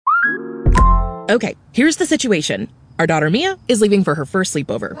Okay, here's the situation. Our daughter Mia is leaving for her first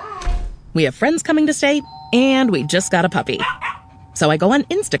sleepover. We have friends coming to stay, and we just got a puppy. So I go on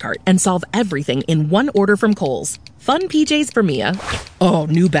Instacart and solve everything in one order from Kohl's. Fun PJs for Mia. Oh,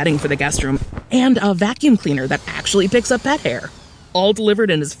 new bedding for the guest room. And a vacuum cleaner that actually picks up pet hair. All delivered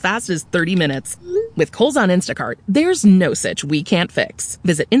in as fast as 30 minutes. With Kohl's on Instacart, there's no such we can't fix.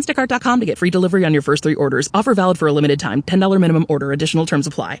 Visit instacart.com to get free delivery on your first 3 orders. Offer valid for a limited time. $10 minimum order. Additional terms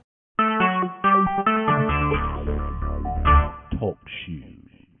apply. Talk shoes.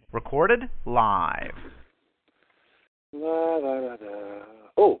 Recorded live. La, la, la, la.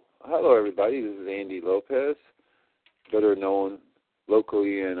 Oh, hello everybody. This is Andy Lopez, better known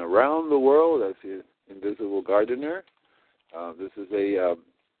locally and around the world as the Invisible Gardener. This is a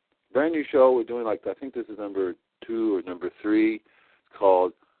brand new show. We're doing, I think this is number 2 or number 3. It's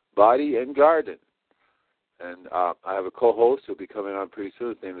called Body and Garden. And I have a co-host who'll be coming on pretty soon.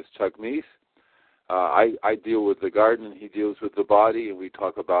 His name is Chuck Meece. I deal with the garden, and he deals with the body, and we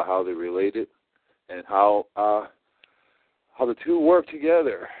talk about how they're related and how the two work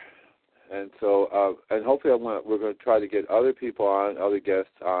together. And so, and hopefully we're going to try to get other people on, other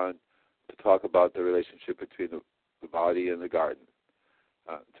guests on, to talk about the relationship between the body and the garden.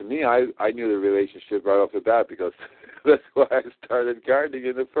 To me, I knew the relationship right off the bat because that's why I started gardening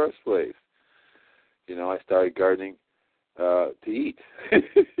in the first place. You know, I started gardening to eat.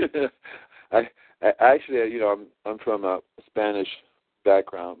 I actually, I'm from a Spanish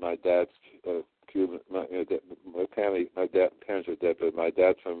background. My dad's Cuban. My parents are dead, but my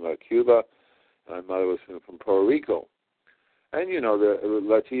dad's from Cuba, and my mother was from Puerto Rico. And the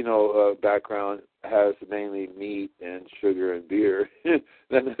Latino background has mainly meat and sugar and beer,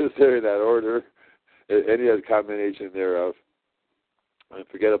 not necessarily in that order. Any other combination thereof. And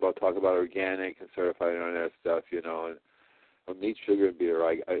forget about talking about organic and certified and all that stuff, and meat, sugar, and beer.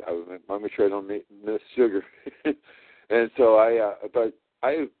 I'm sure I don't miss sugar. And so I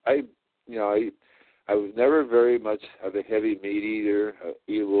was never very much of a heavy meat eater.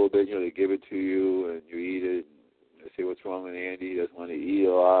 Eat a little bit, they give it to you, and you eat it. And they say, what's wrong with Andy? He doesn't want to eat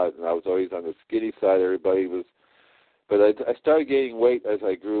a lot. And I was always on the skinny side. Everybody was. But I started gaining weight as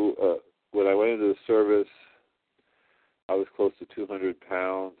I grew. When I went into the service, I was close to 200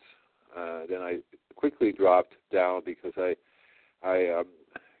 pounds. Then I quickly dropped down because I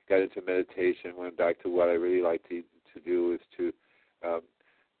got into meditation, went back to what I really like to do is to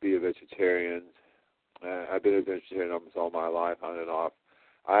be a vegetarian. I've been a vegetarian almost all my life, on and off.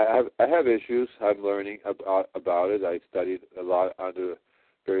 I have issues. I'm learning about it. I studied a lot under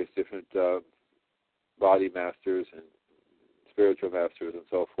various different body masters and spiritual masters and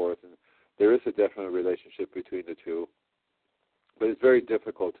so forth. And there is a definite relationship between the two. But it's very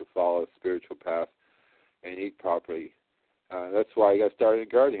difficult to follow a spiritual path and eat properly. That's why I got started in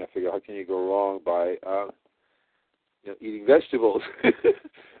gardening. I figured, how can you go wrong by eating vegetables?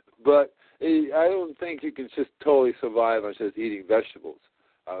 But I don't think you can just totally survive on just eating vegetables.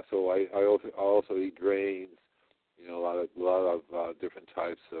 So I also eat grains. A lot of different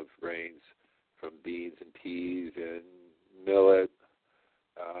types of grains, from beans and peas and millet.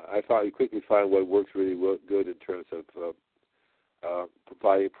 I quickly find what works really good in terms of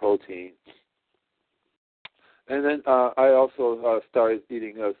providing protein. And then I also started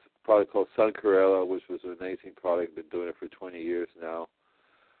eating a product called Sun Corella, which was an amazing product. I've been doing it for 20 years now.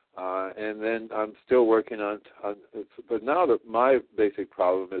 And then I'm still working on but now my basic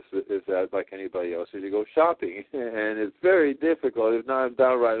problem is that, like anybody else, is you go shopping, and it's very difficult, if not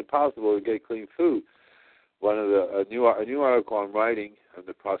downright impossible, to get clean food. A new article I'm writing, I'm in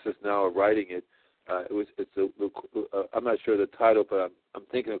the process now of writing it. I'm not sure the title, but I'm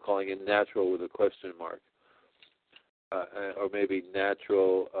thinking of calling it Natural with a question mark, or maybe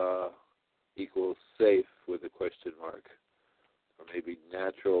Natural equals Safe with a question mark. Or maybe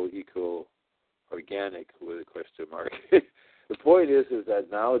natural equal organic with a question mark. The point is that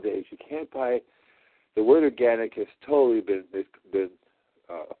nowadays you can't buy. The word organic has totally been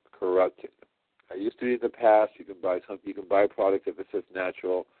corrupted. I used to be in the past. You can buy a product if it says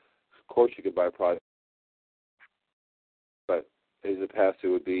natural. Of course, you can buy a product, but in the past it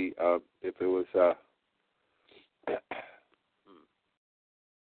would be if it was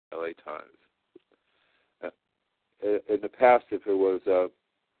LA Times. In the past, if it was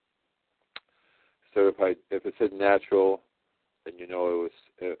certified, if it said natural, then it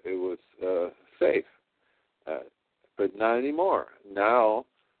was safe. But not anymore. Now,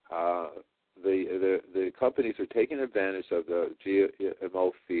 the companies are taking advantage of the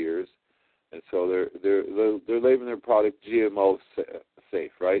GMO fears, and so they're labeling their product GMO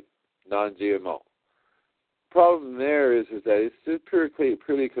safe, right? Non-GMO. problem there is that it's just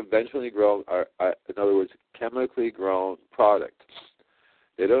purely conventionally grown, in other words, chemically grown product.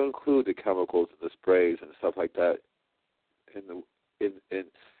 They don't include the chemicals and the sprays and stuff like that in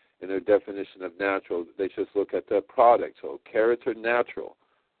their definition of natural. They just look at the product. So carrots are natural,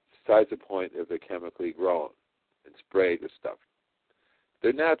 besides the point if they're chemically grown and sprayed with stuff.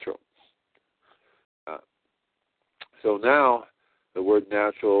 They're natural. So now, the word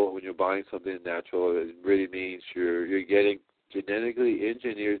natural, when you're buying something natural, it really means you're getting genetically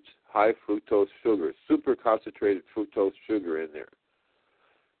engineered high fructose sugar, super concentrated fructose sugar in there,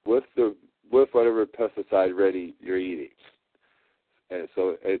 with whatever pesticide ready you're eating. And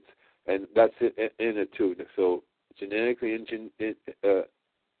so that's it in it too. So genetically engineered, there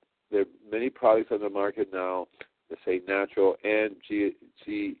are many products on the market now that say natural and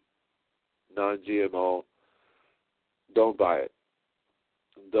non-GMO. Don't buy it.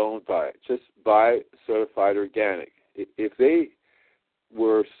 Don't buy it. Just buy certified organic. If they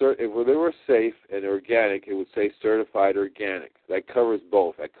were safe and organic, it would say certified organic. That covers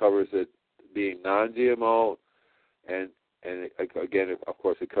both. That covers it being non-GMO, and again, of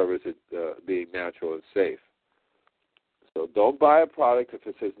course, it covers it being natural and safe. So don't buy a product if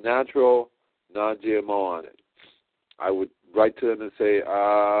it says natural, non-GMO on it. I would write to them and say,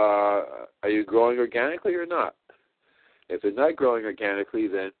 are you growing organically or not? If they're not growing organically,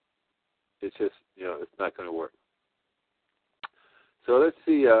 then it's just, it's not going to work. So let's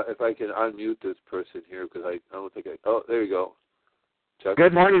see if I can unmute this person here, because I don't think oh, there you go. Chuck.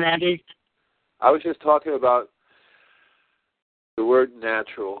 Good morning, Andy. I was just talking about the word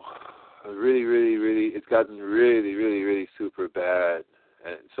natural. Really, really, really, it's gotten really, really, really super bad.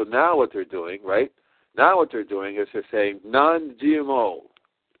 And so now what they're doing, right? Now what they're doing is they're saying non-GMO,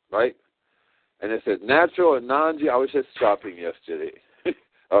 right? And it says natural and non-GMO. I was just shopping yesterday,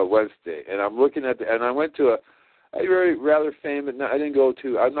 or Wednesday, and I'm looking at and I went to a very rather famous. I didn't go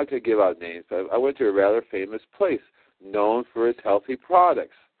to. I'm not going to give out names. But I went to a rather famous place known for its healthy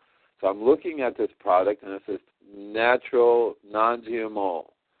products. So I'm looking at this product, and it says natural, non-GMO.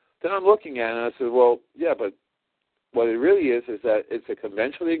 Then I'm looking at it, and I said, well, yeah, but what it really is that it's a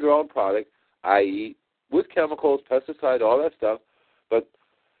conventionally grown product, i.e., with chemicals, pesticide, all that stuff. But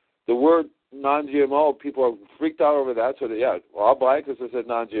the word non-GMO, people are freaked out over that. So, well, I'll buy it because it says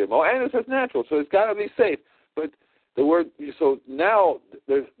non-GMO, and it says natural, so it's got to be safe. But the word, so now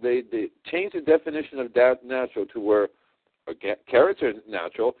they changed the definition of that natural to where carrots are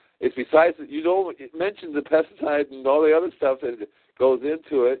natural. It's besides, you don't mention the pesticide and all the other stuff that goes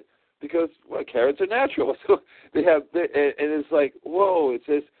into it, because, well, carrots are natural. So and it's like, whoa, it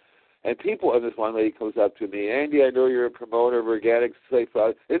says, and people, and this one lady comes up to me, Andy, I know you're a promoter of organic safe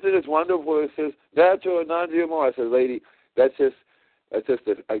products. Isn't it wonderful? It says natural and non-GMO. I said, lady, that's just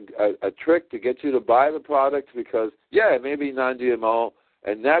a trick to get you to buy the product, because, it may be non-GMO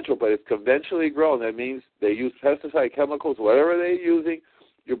and natural, but it's conventionally grown. That means they use pesticide, chemicals, whatever they're using,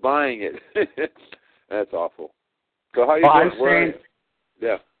 you're buying it. That's awful. So how are you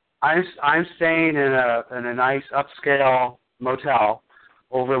doing? I'm staying in a nice upscale motel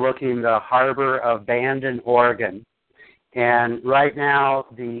overlooking the harbor of Bandon, Oregon. And right now,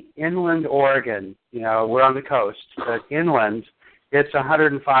 the inland Oregon, we're on the coast, but inland, it's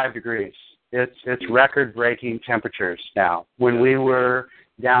 105 degrees. It's record-breaking temperatures now. When we were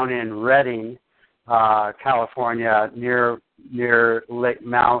down in Redding, California, near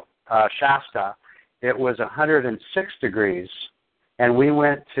Mount Shasta, it was 106 degrees. And we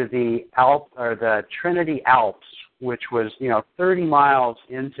went to the Trinity Alps, which was 30 miles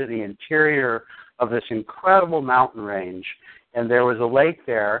into the interior of this incredible mountain range, and there was a lake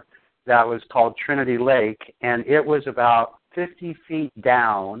there that was called Trinity Lake, and it was about 50 feet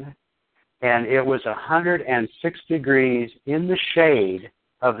down, and it was 106 degrees in the shade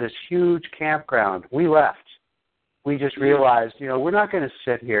of this huge campground. We left. We just realized, we're not going to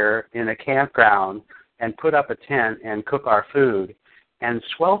sit here in a campground and put up a tent and cook our food and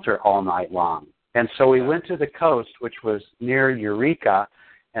swelter all night long. And so we went to the coast, which was near Eureka,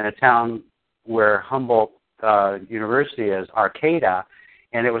 and a town where Humboldt University is, Arcata,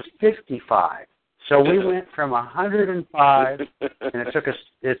 and it was 55. So we went from 105, and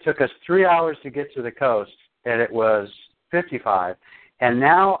it took us 3 hours to get to the coast, and it was 55. And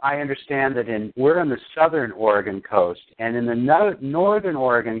now I understand that we're on the southern Oregon coast, and in the northern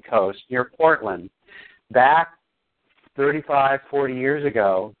Oregon coast near Portland, back 35, 40 years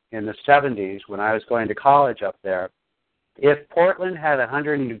ago in the 70s when I was going to college up there, if Portland had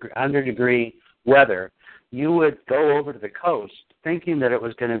 100-degree weather, you would go over to the coast thinking that it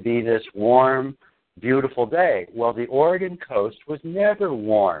was going to be this warm, beautiful day. Well, the Oregon coast was never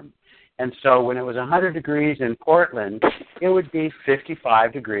warm. And so when it was 100 degrees in Portland, it would be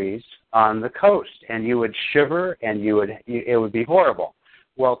 55 degrees on the coast, and you would shiver, and it would be horrible.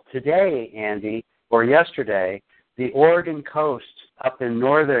 Well, today, Andy, or yesterday, the Oregon coast, up in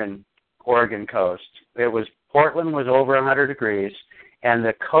northern Oregon coast, Portland was over 100 degrees, and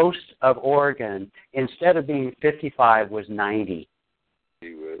the coast of Oregon, instead of being 55, was 90.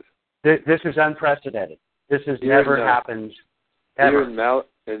 This is unprecedented. This has never happened ever.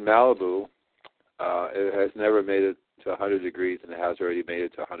 Here in Malibu, it has never made it to 100 degrees, and it has already made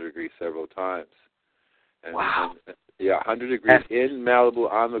it to 100 degrees several times. Wow. 100 degrees in Malibu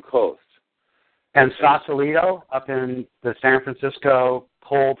on the coast. And Sausalito, up in the San Francisco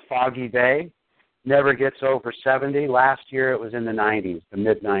cold, foggy bay, never gets over 70. Last year it was in the 90s, the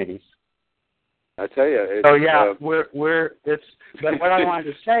mid-90s. I tell you. So yeah, but what I wanted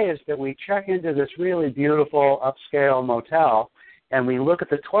to say is that we check into this really beautiful upscale motel, and we look at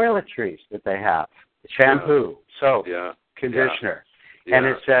the toiletries that they have: shampoo, soap, conditioner, and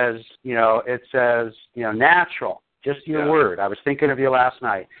it says natural. Just your word. I was thinking of you last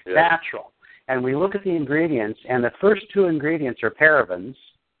night. Natural. And we look at the ingredients, and the first two ingredients are parabens.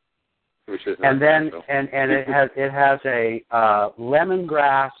 Which is and then natural. and it has a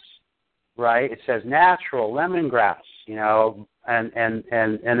lemongrass. Right, it says natural lemongrass, and then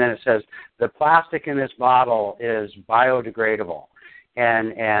it says the plastic in this bottle is biodegradable,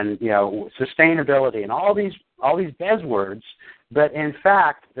 and sustainability, and all these buzzwords. But in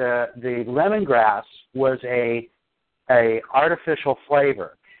fact, the lemongrass was a artificial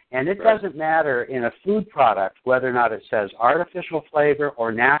flavor, and it doesn't matter in a food product whether or not it says artificial flavor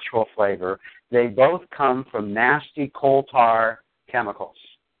or natural flavor. They both come from nasty coal tar chemicals.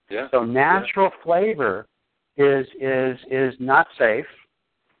 Yeah. So natural flavor is not safe,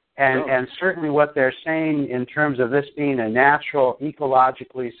 and certainly what they're saying in terms of this being a natural,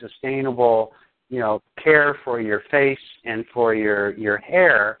 ecologically sustainable, care for your face and for your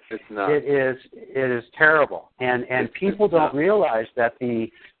hair, it's not. It is terrible, and people don't realize that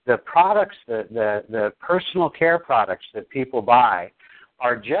the products, the personal care products that people buy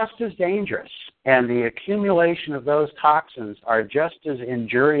are just as dangerous, and the accumulation of those toxins are just as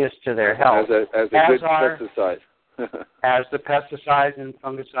injurious to their health as pesticide. as the pesticides and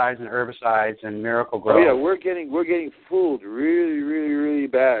fungicides and herbicides and miracle grow. Oh yeah, we're getting fooled really, really, really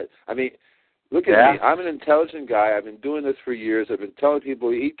bad. I mean, look at me. I'm an intelligent guy. I've been doing this for years. I've been telling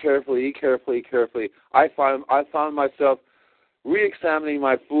people eat carefully, eat carefully, eat carefully. I found myself re-examining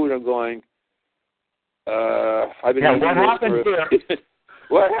my food. I'm going. I've been eating what happened here?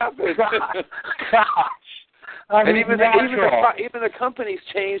 What happened? Gosh. And even the companies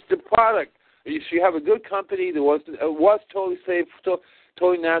changed the product. If you have a good company that was totally safe,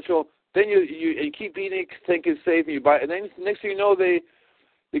 totally natural, then you keep eating it, think it's safe, and you buy it. And then next thing you know, the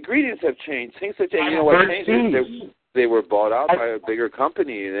ingredients have changed. Things have changed. You know what changed? They were bought out by a bigger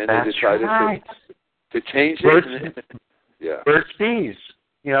company, and then they decided to change it. Burt's Bees.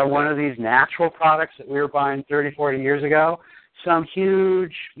 One of these natural products that we were buying 30, 40 years ago. Some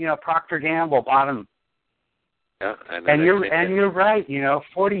huge, Procter & Gamble bought them. Yeah, and you're right.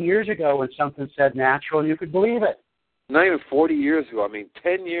 40 years ago when something said natural, you could believe it. Not even 40 years ago. I mean,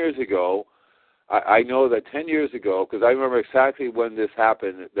 10 years ago. I know that 10 years ago, because I remember exactly when this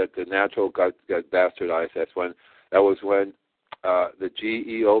happened, that the natural got bastardized. That was when the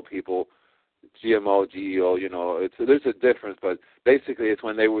GEO people, GMO, GEO. There's a difference, but basically it's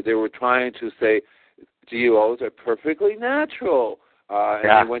when they were trying to say GMOs are perfectly natural,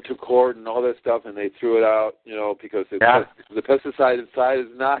 and they went to court and all that stuff, and they threw it out, because the pesticide inside is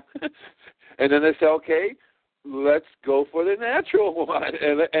not. And then they say, okay, let's go for the natural one,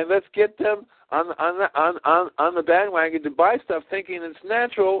 and let's get them on the bandwagon to buy stuff thinking it's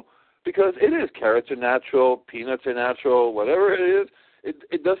natural, because it is. Carrots are natural, peanuts are natural, whatever it is.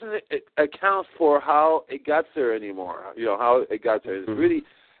 It doesn't account for how it got there anymore. How it got there. It's really,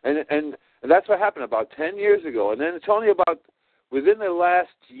 and that's what happened about 10 years ago. And then it's only about within the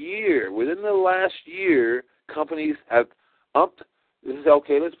last year, companies have upped. This is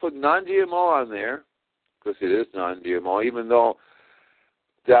okay. Let's put non-GMO on there, because it is non-GMO, even though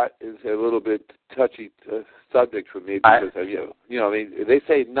that is a little bit touchy subject for me, because they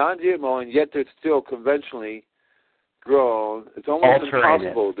say non-GMO, and yet they're still conventionally grown. It's almost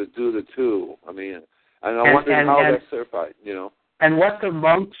impossible to do the two. I mean, and I wonder how that's certified. And what the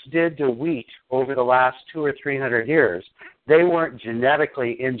monks did to wheat over the last 200 or 300 years, they weren't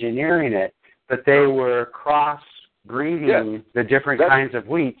genetically engineering it, but they were cross-breeding the different kinds of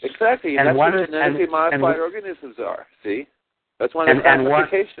wheat. Exactly, and that's what genetically modified organisms are. See, that's one of the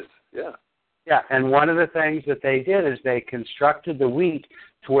classifications. Yeah, and one of the things that they did is they constructed the wheat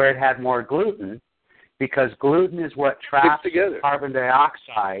to where it had more gluten, because gluten is what traps carbon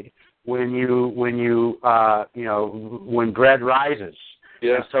dioxide when bread rises.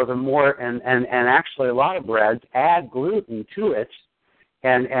 Yeah. And so the more, and actually a lot of breads add gluten to it,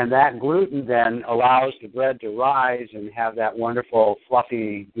 and that gluten then allows the bread to rise and have that wonderful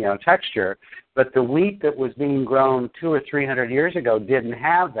fluffy, texture. But the wheat that was being grown 200 or 300 years ago didn't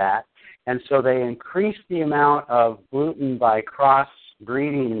have that, and so they increased the amount of gluten by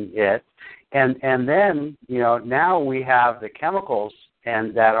cross-breeding it, and then now we have the chemicals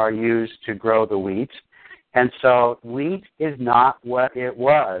that are used to grow the wheat, and so wheat is not what it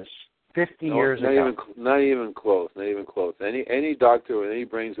was 50 years ago. Not even close. Any doctor or any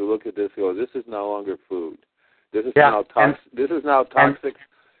brains who look at this go, this is no longer food. This is now toxic.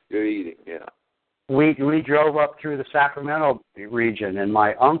 You're eating. Yeah. We drove up through the Sacramento region, and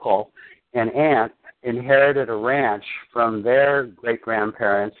my uncle and aunt inherited a ranch from their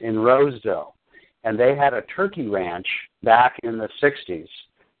great-grandparents in Roseville, and they had a turkey ranch back in the 60s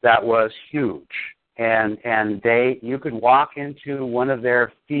that was huge. And you could walk into one of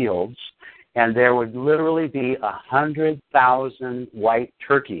their fields, and there would literally be 100,000 white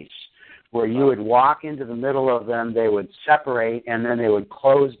turkeys, where you would walk into the middle of them, they would separate, and then they would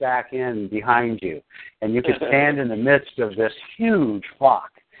close back in behind you, and you could stand in the midst of this huge flock.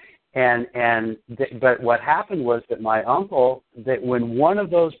 But what happened was that my uncle, that when one of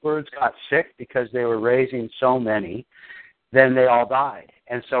those birds got sick because they were raising so many, then they all died.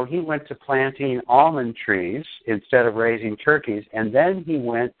 And so he went to planting almond trees instead of raising turkeys, and then he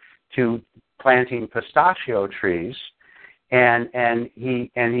went to planting pistachio trees. And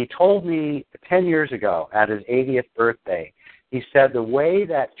he told me 10 years ago at his 80th birthday, he said the way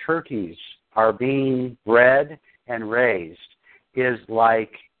that turkeys are being bred and raised is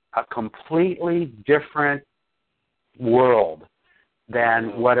like a completely different world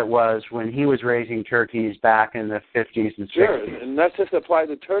than what it was when he was raising turkeys back in the 50s and 60s. Sure, and not just apply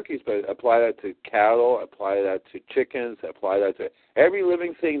to turkeys, but apply that to cattle, apply that to chickens, apply that to every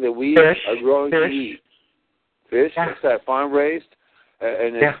living thing that we are growing to eat. Fish, that's that farm raised,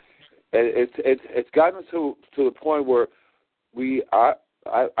 and it's gotten to the point where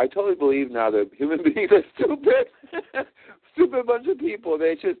I totally believe now that human beings are stupid. Stupid bunch of people.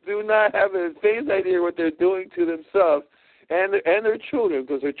 They just do not have the faintest idea what they're doing to themselves and their children,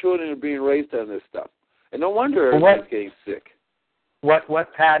 because their children are being raised on this stuff. And no wonder everybody's getting sick.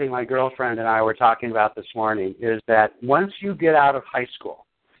 What Patty, my girlfriend, and I were talking about this morning is that once you get out of high school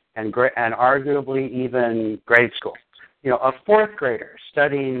and arguably even grade school, a fourth grader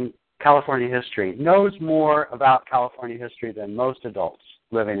studying California history knows more about California history than most adults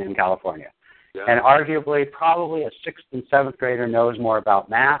living in California. Yeah. And arguably, probably a 6th and 7th grader knows more about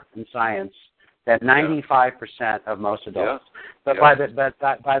math and science than 95% of most adults. Yeah.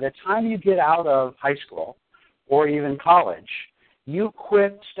 But by the time you get out of high school or even college, you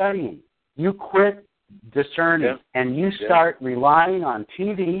quit studying. You quit discerning, and you start relying on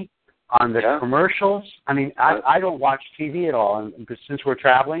TV, on the commercials. I mean, I don't watch TV at all, and since we're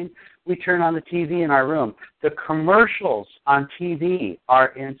traveling, we turn on the TV in our room. The commercials on TV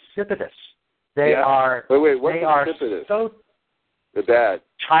are insipidous. They are. Wait, what's they are insipidous? So the bad,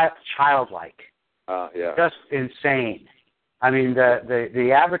 childlike. Yeah. Just insane. I mean,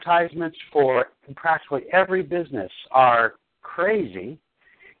 the advertisements for practically every business are crazy.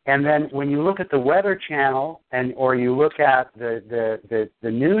 And then when you look at the Weather Channel or you look at the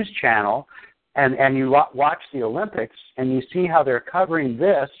news channel and you watch the Olympics and you see how they're covering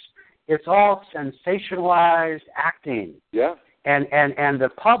this, it's all sensationalized acting. Yeah. And the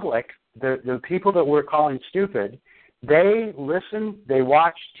public, the people that we're calling stupid, they listen, they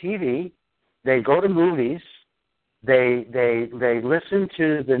watch TV, they go to movies, they listen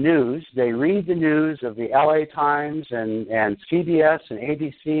to the news, they read the news of the LA Times and CBS and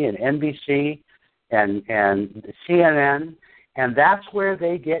ABC and NBC and CNN, and that's where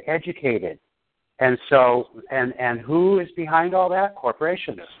they get educated. And so, and who is behind all that?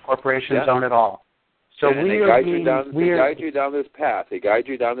 Corporations. Corporations own it all. So they guide you down this path. They guide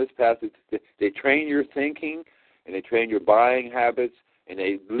you down this path. They train your thinking, and they train your buying habits, and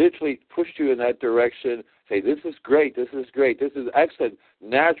they literally push you in that direction. Say, this is great, this is great, this is excellent,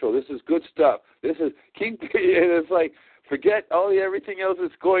 natural, this is good stuff. This is and it's like, forget everything else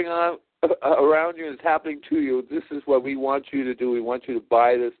that's going on around you and is happening to you. This is what we want you to do. We want you to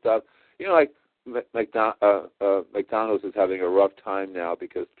buy this stuff. Like McDonald's is having a rough time now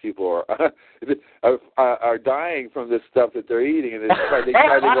because people are dying from this stuff that they're eating, and they try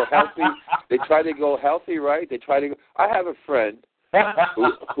to go healthy. They try to go healthy, right? I have a friend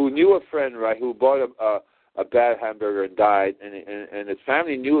who knew a friend, right, who bought a bad hamburger and died, and his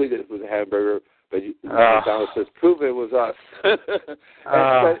family knew that it was a hamburger, but McDonald's says, prove it was us.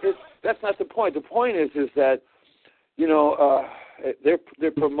 But that's not the point. The point is that, you know,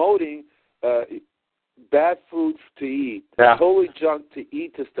 they're promoting bad foods to eat, totally junk to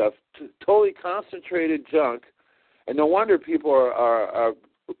eat to stuff, totally concentrated junk, and no wonder people are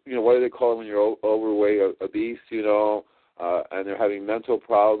you know, what do they call it when you're overweight, obese, you know, and they're having mental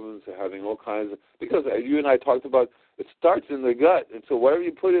problems, they're having all kinds of, because you and I talked about, it starts in the gut, and so whatever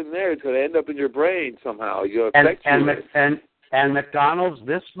you put in there, it's going to end up in your brain somehow. And McDonald's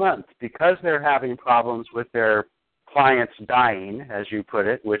this month, because they're having problems with their clients dying, as you put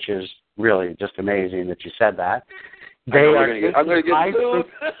it, which is really just amazing that you said that. They are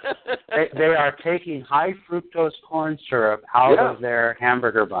taking high fructose corn syrup out of their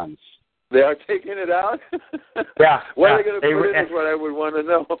hamburger buns. They are taking it out? Yeah. What are they going to put in is what I would want to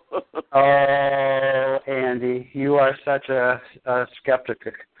know. Oh, Andy, you are such a skeptic.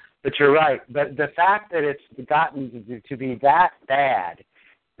 But you're right. But the fact that it's gotten to be that bad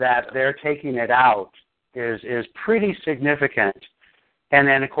that they're taking it out is pretty significant. And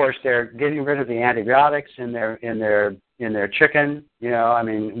then, of course, they're getting rid of the antibiotics in their chicken. You know, I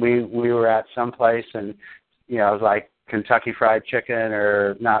mean, we were at some place, and you know, it was like Kentucky Fried Chicken,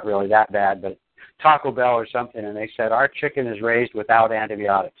 or not really that bad, but Taco Bell or something, and they said our chicken is raised without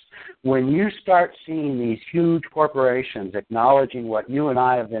antibiotics. When you start seeing these huge corporations acknowledging what you and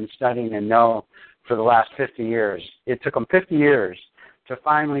I have been studying and know for the last 50 years, it took them 50 years to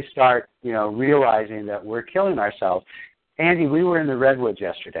finally start, you know, realizing that we're killing ourselves. Andy, we were in the Redwoods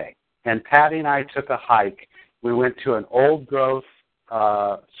yesterday, and Patty and I took a hike. We went to an old growth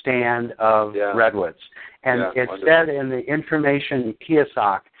stand of redwoods, and it said in the information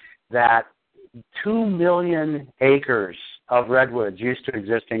kiosk that 2 million acres of redwoods used to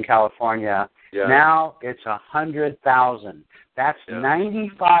exist in California. Yeah. Now it's 100,000. That's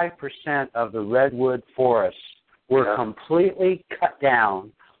 95% of the redwood forests were completely cut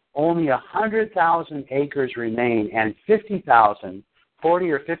down. Only 100,000 acres remain, and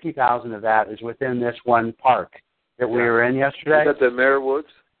 40 or 50,000 of that is within this one park that we were in yesterday. Is that the Mare Woods?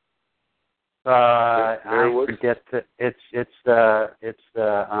 I forget it's the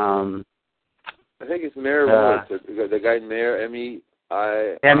I think it's Mare Woods. The guy Mare,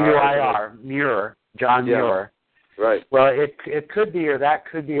 M-U-I-R, Muir, John Muir. Right. Well, it could be, or that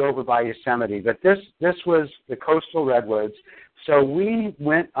could be over by Yosemite, but this was the coastal redwoods. So we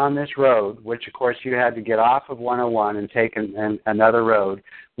went on this road, which of course you had to get off of 101 and take another road,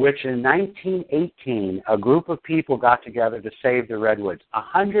 which in 1918 a group of people got together to save the redwoods.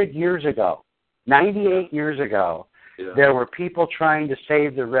 100 years ago, 98 years ago, there were people trying to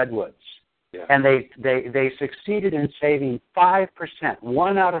save the redwoods. Yeah. And they succeeded in saving 5%,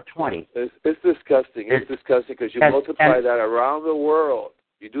 1 out of 20. It's disgusting. It's disgusting because you multiply that around the world.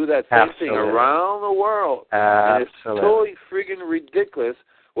 You do that same thing around the world. And it's totally friggin' ridiculous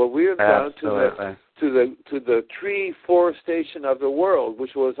what we have done to the tree forestation of the world,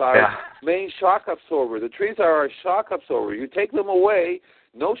 which was our main shock absorber. The trees are our shock absorber. You take them away,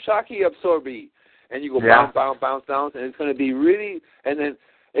 no shocky absorbee, and you go bounce down, and it's going to be really, and then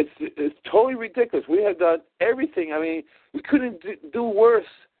it's totally ridiculous. We have done everything. I mean, we couldn't do worse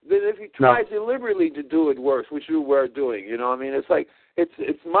than if you tried deliberately to do it worse, which we were doing. You know, I mean, it's like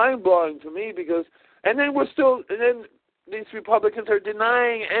it's mind blowing to me because, and then these Republicans are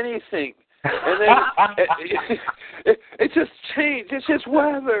denying anything, and then it just changed. It's just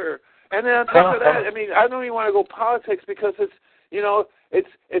weather, and then on top of that, I mean, I don't even want to go politics because it's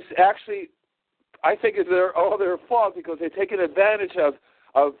actually, I think it's all their fault because they're taking advantage of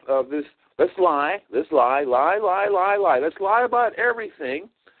this. Let's lie. Let's lie about everything,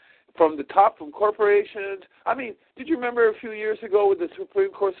 from the top, from corporations. I mean, did you remember a few years ago when the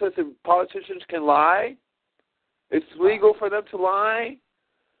Supreme Court says that politicians can lie? It's legal for them to lie.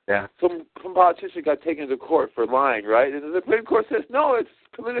 Yeah. Some politician got taken to court for lying, right? And the Supreme Court says, no, it's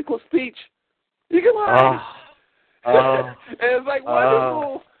political speech. You can lie. And it's like,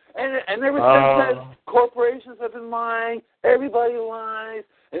 wonderful. And ever since then, corporations have been lying. Everybody lies.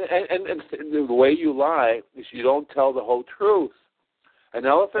 And the way you lie is you don't tell the whole truth. An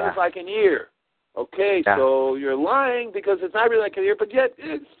elephant is like an ear. Okay, so you're lying because it's not really like an ear, but yet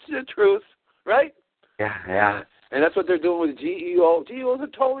it's the truth, right? Yeah. And that's what they're doing with GEO. GEOs are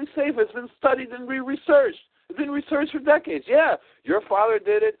totally safe. It's been studied and researched. It's been researched for decades. Yeah, your father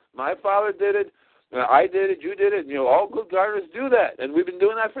did it. My father did it. I did it. You did it. You know, all good gardeners do that, and we've been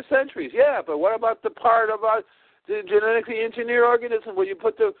doing that for centuries. Yeah, but what about the part about the genetically engineered organism where you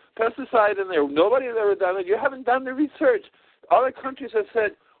put the pesticide in there? Nobody has ever done it. You haven't done the research. Other countries have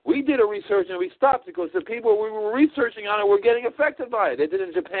said, We did a research and we stopped because the people we were researching on it were getting affected by it. They did it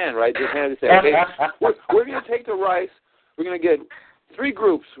in Japan, right? Japan said, okay, we're going to take the rice. We're going to get 3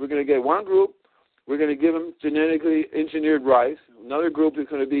 groups. We're going to get one group. We're going to give them genetically engineered rice. Another group is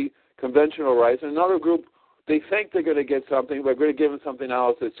going to be conventional rice. And another group, they think they're going to get something, but we're going to give them something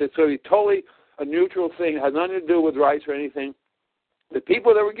else. It's going to be totally a neutral thing. It has nothing to do with rice or anything. The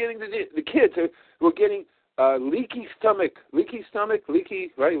people that were getting, the kids who were getting leaky stomach,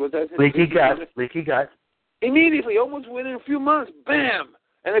 right? Was that leaky gut. Immediately, almost within a few months, bam!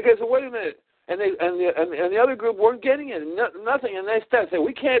 And they go, so wait a minute. And the other group weren't getting it, nothing. And they started saying,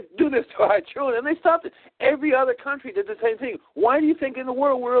 we can't do this to our children. And they stopped it. Every other country did the same thing. Why do you think in the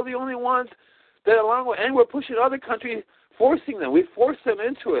world we're the only ones that along with, and we're pushing other countries, forcing them. We forced them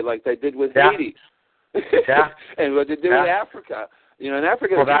into it like they did with Haiti. Yeah. And what they did with Africa. In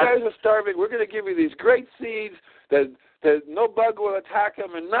Africa, if you guys are starving, we're going to give you these great seeds that no bug will attack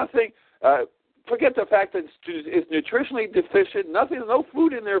them and nothing. Forget the fact that it's nutritionally deficient, no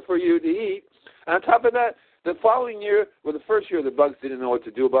food in there for you to eat. And on top of that, the following year, the first year, the bugs didn't know what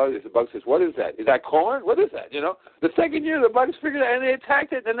to do about it. The bug says, what is that? Is that corn? What is that? The second year, the bugs figured it out, and they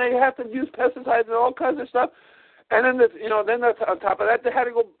attacked it, and they have to use pesticides and all kinds of stuff. And then, then on top of that, they had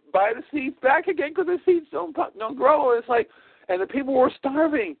to go buy the seeds back again because the seeds don't grow. It's like, and the people were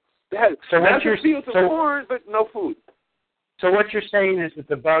starving. They had massive fields of corn, but no food. So what you're saying is that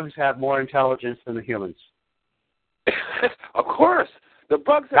the bugs have more intelligence than the humans? Of course. The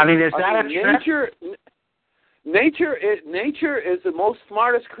bugs have, is that nature is the most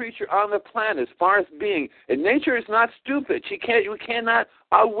smartest creature on the planet, smartest being. And nature is not stupid. You cannot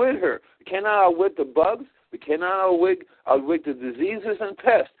outwit her. You cannot outwit the bugs. We cannot outwit the diseases and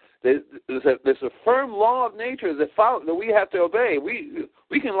pests. There's a firm law of nature that we have to obey.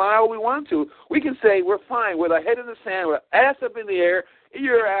 We can lie all we want to. We can say we're fine with our head in the sand, with our ass up in the air.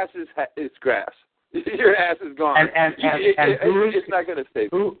 Your ass is grass. Your ass is gone. And it's not going to stay.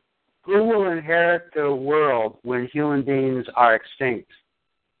 Who will inherit the world when human beings are extinct?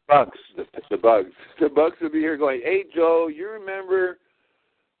 Bugs. The bugs. The bugs will be here going, hey, Joe, you remember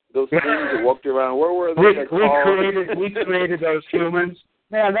those things that walked around? Where were they? We created those humans.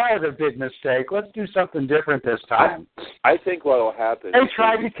 Man, that was a big mistake. Let's do something different this time. I think what will happen... They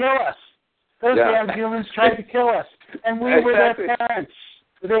tried to kill us. Those damn humans tried to kill us. And we were their parents.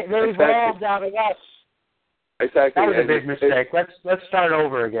 They evolved out of us. Exactly. That was a big mistake. Let's start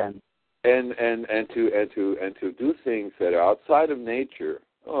over again. And to do things that are outside of nature,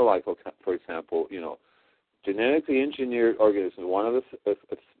 like, for example, genetically engineered organisms, one of the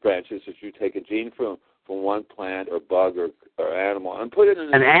branches is you take a gene from one plant or bug or animal and put it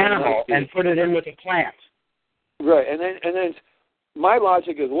in an animal and put it in with a plant. Right, and then my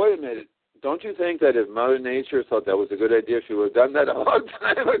logic is, wait a minute, don't you think that if Mother Nature thought that was a good idea, she would have done that a long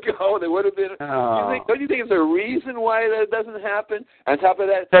time ago? There would have been. Oh. Don't you think there's a reason why that doesn't happen? On top of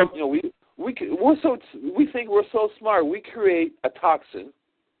that, we think we're so smart. We create a toxin,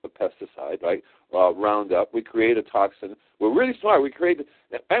 a pesticide, right? Roundup. We create a toxin. We're really smart.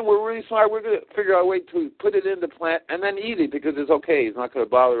 And we're really smart. We're going to figure out a way to put it in the plant and then eat it because it's okay. It's not going to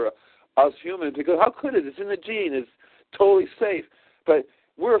bother us humans because how could it? It's in the gene. It's totally safe. But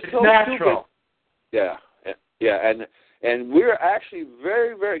we're so natural. Stupid. Yeah. And we're actually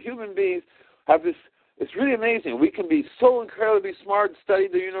very, very, human beings have this. It's really amazing. We can be so incredibly smart and study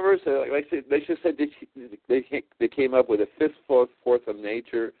the universe. Like they just said they came up with a fifth, fourth of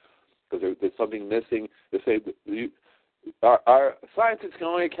nature because there's something missing. They say our scientists can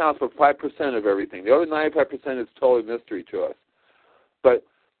only account for 5% of everything. The other 95% is totally mystery to us. But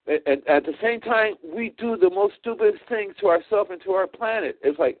at the same time, we do the most stupidest things to ourselves and to our planet.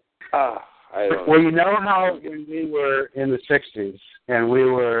 It's like, I don't know. Well, you know how when we were in the 60s and we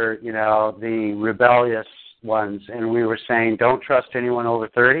were, the rebellious ones, and we were saying, don't trust anyone over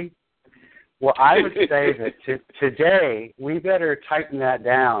 30? Well, I would say that today we better tighten that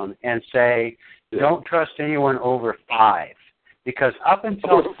down and say, don't trust anyone over 5. Because up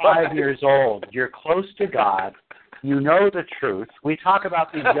until 5 years old, you're close to God. You know the truth. We talk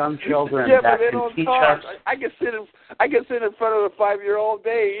about these young children that can teach us. I can sit in front of a 5-year-old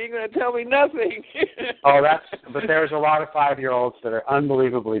day. You ain't going to tell me nothing. But there's a lot of 5-year-olds that are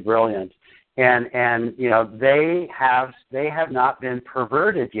unbelievably brilliant, and they have not been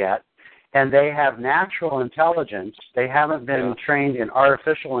perverted yet, and they have natural intelligence. They haven't been trained in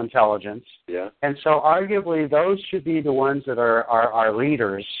artificial intelligence, and so arguably those should be the ones that are our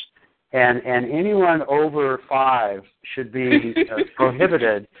leaders. And anyone over 5 should be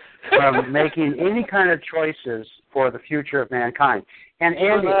prohibited from making any kind of choices for the future of mankind. And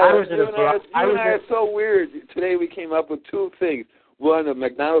Andy, I was at a... You and I are so weird. Today we came up with 2 things. one, the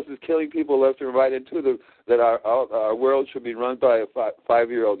McDonald's is killing people left and right, and two, that our world should be run by a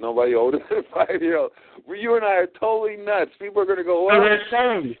 5-year-old. Nobody older than a 5-year-old. You and I are totally nuts. People are going to go, well, they're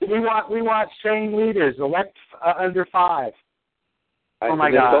sane. We want sane leaders. Elect under 5. Oh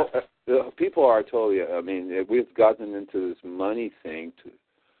my God. People are totally. I mean, we've gotten into this money thing to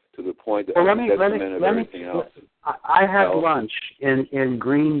the point that everything else. I had lunch in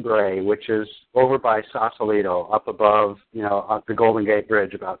Greenbrae, which is over by Sausalito, up above, up the Golden Gate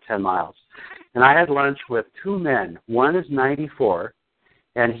Bridge, about 10 miles. And I had lunch with 2 men. One is 94,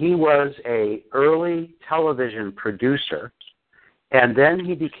 and he was a early television producer, and then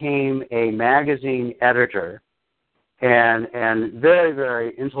he became a magazine editor, and very,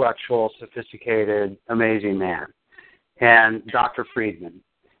 very intellectual, sophisticated, amazing man, and Dr. Friedman.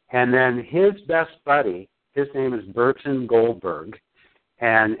 And then his best buddy, his name is Burton Goldberg,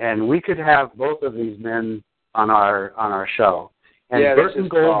 and we could have both of these men on our show. And yeah, Burton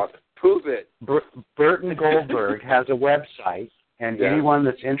prove it. Burton Goldberg has a website, and anyone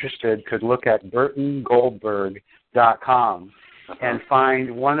that's interested could look at burtongoldberg.com and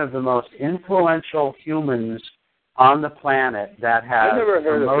find one of the most influential humans on the planet that has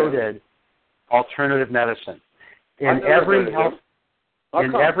promoted alternative medicine. In every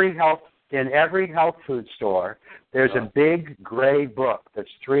health food store, there's a big gray book that's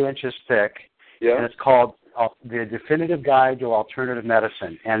 3 inches thick, and it's called The Definitive Guide to Alternative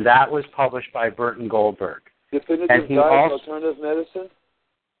Medicine, and that was published by Burton Goldberg. Definitive Guide to Alternative Medicine?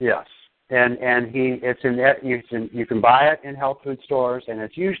 Yes, you can buy it in health food stores, and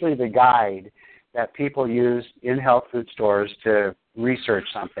it's usually the guide that people use in health food stores to research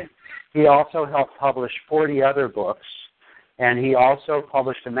something. He also helped publish 40 other books. And he also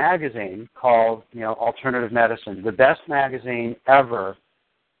published a magazine called, Alternative Medicine, the best magazine ever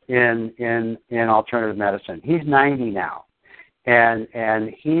in alternative medicine. He's 90 now,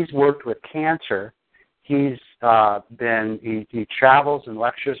 and he's worked with cancer. He travels and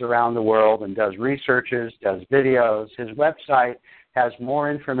lectures around the world and does researches, does videos. His website has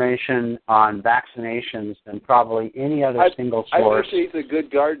more information on vaccinations than probably any other single source. I think he's a good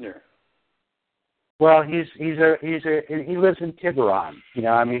gardener. Well, he lives in Tiburon.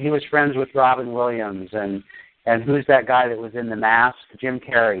 He was friends with Robin Williams and who's that guy that was in The Mask? Jim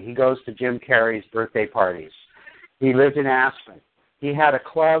Carrey. He goes to Jim Carrey's birthday parties. He lived in Aspen. He had a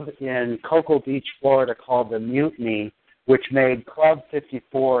club in Cocoa Beach, Florida called the Mutiny, which made Club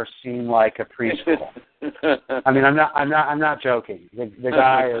 54 seem like a preschool. I'm not joking. The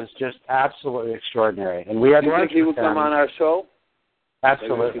guy is just absolutely extraordinary. And we had lunch with him. Do you think he would come on our show?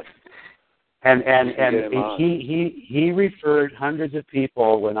 Absolutely. And he referred hundreds of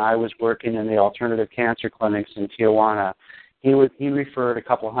people when I was working in the alternative cancer clinics in Tijuana. He referred a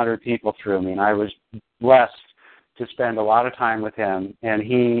couple hundred people through me, and I was blessed to spend a lot of time with him. And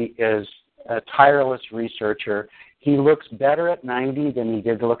he is a tireless researcher. He looks better at 90 than he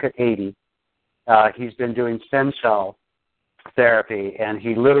did to look at 80. He's been doing stem cell therapy, and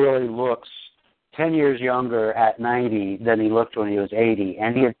he literally looks 10 years younger at 90 than he looked when he was 80,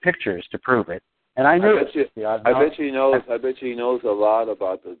 and he had pictures to prove it. And I knew it. I bet you he knows a lot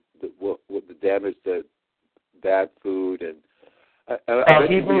about the damage that bad food and.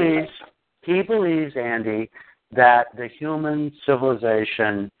 He believes, Andy, that the human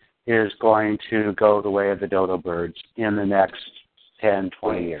civilization is going to go the way of the dodo birds in the next 10,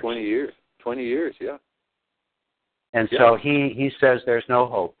 20 years. 20 years, yeah. And so he says there's no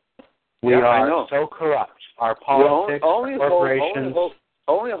hope. We are so corrupt. Our politics, our corporations.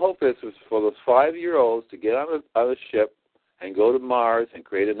 Only hope is for those 5-year-olds to get on a ship and go to Mars and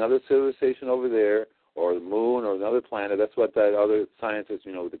create another civilization over there, or the moon, or another planet. That's what that other scientist,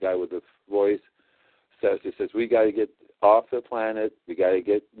 the guy with the voice, says. He says we got to get off the planet. We got to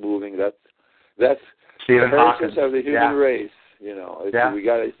get moving. That's the heritage of the human race. We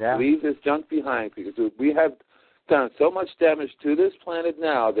got to leave this junk behind, because we have done so much damage to this planet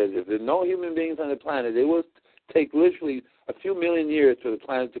now that if there are no human beings on the planet, it will take literally a few million years for the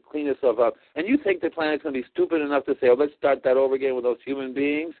planet to clean itself up. And you think the planet's going to be stupid enough to say, let's start that over again with those human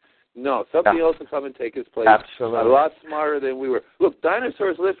beings? No, somebody else will come and take his place. Absolutely. A lot smarter than we were. Look,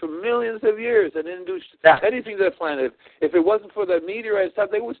 dinosaurs lived for millions of years and didn't do anything to the planet. If it wasn't for the meteorite stuff,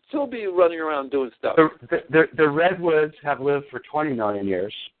 they would still be running around doing stuff. The redwoods have lived for 20 million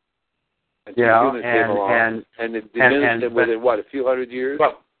years. And it diminished within, a few hundred years?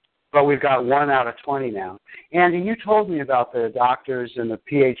 But we've got 1 out of 20 now. Andy, you told me about the doctors and the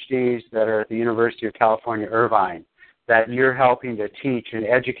PhDs that are at the University of California, Irvine, that you're helping to teach and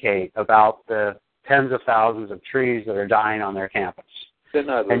educate about the tens of thousands of trees that are dying on their campus. They're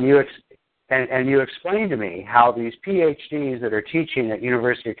not. and you explained to me how these PhDs that are teaching at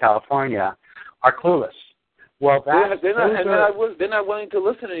University of California are clueless. Well, they're not willing to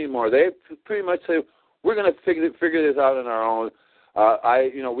listen anymore. They pretty much say, we're going to figure this out on our own.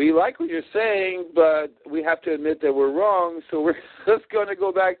 We like what you're saying, but we have to admit that we're wrong, so we're just going to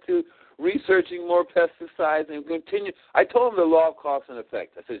go back to researching more pesticides and continue. I told them the law of cause and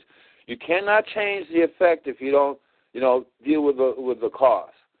effect. I said, you cannot change the effect if you don't, deal with the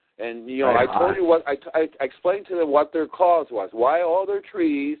cause. And, I told you what, I explained to them what their cause was, why all their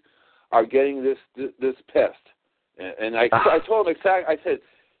trees are getting this pest. And I told them exactly, I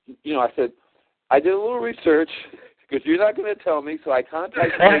said, I did a little research, because you're not going to tell me, so I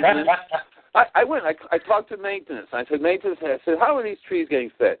contacted maintenance. I talked to maintenance. I said, how are these trees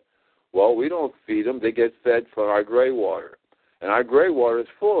getting fed? Well, we don't feed them. They get fed from our gray water. And our gray water is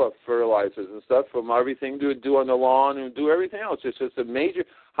full of fertilizers and stuff from everything to do on the lawn and do everything else. It's just a major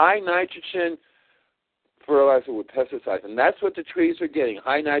high nitrogen fertilizer with pesticides. And that's what the trees are getting,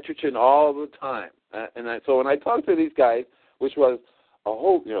 high nitrogen all the time. So when I talked to these guys, which was a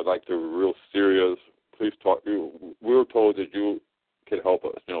whole, like they're real serious, please talk, we were told that you can help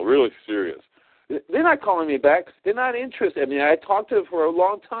us, really serious. They're not calling me back. They're not interested. I mean, I talked to them for a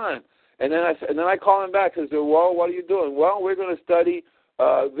long time. And then I call them back and say, well, what are you doing? Well, we're going to study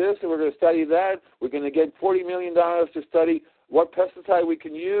this and we're going to study that. We're going to get $40 million to study what pesticide we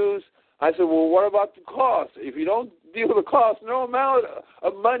can use. I said, well, what about the cost? If you don't deal with the cost, no amount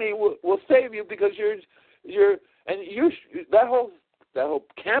of money will save you, because that whole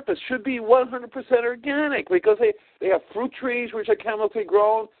campus should be 100% organic, because they have fruit trees which are chemically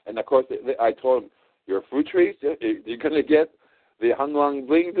grown, and of course I told them, your fruit trees, you're going to get the Hung Lung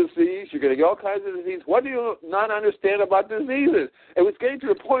Bling disease. You're going to get all kinds of disease. What do you not understand about diseases? It was getting to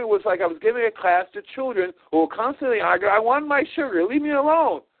the point where it's like I was giving a class to children who were constantly arguing, I want my sugar. Leave me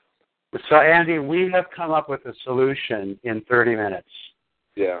alone. So, Andy, we have come up with a solution in 30 minutes.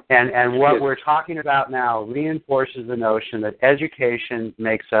 Yeah. And what we're talking about now reinforces the notion that education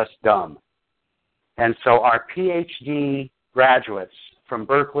makes us dumb. And so our PhD graduates from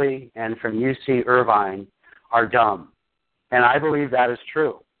Berkeley and from UC Irvine are dumb. And I believe that is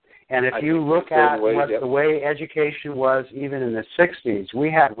true. And if you look at the way education was even in the 60s, we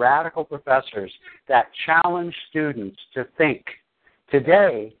had radical professors that challenged students to think.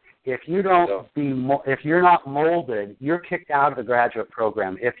 Today, if you're not molded, you're kicked out of the graduate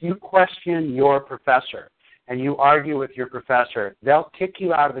program. If you question your professor and you argue with your professor, they'll kick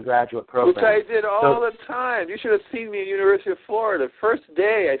you out of the graduate program. Which I did all the time. You should have seen me at University of Florida. First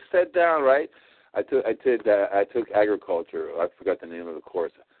day I sat down, right? I took agriculture. I forgot the name of the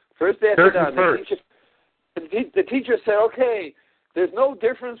course. First day I sat down. The teacher said, okay, there's no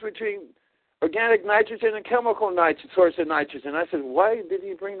difference between organic nitrogen and chemical source of nitrogen. I said, why did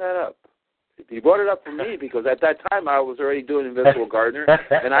he bring that up? He brought it up for me because at that time I was already doing Invisible Gardener,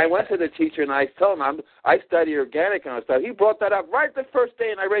 and I went to the teacher and I told him I study organic and stuff. He brought that up right the first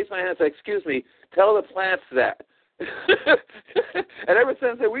day, and I raised my hand and said, excuse me, tell the plants that. And ever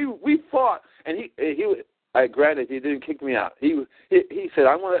since then, we fought. And granted, he didn't kick me out. He said,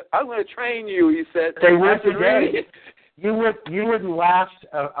 I'm going to train you. He said, they would today. You wouldn't last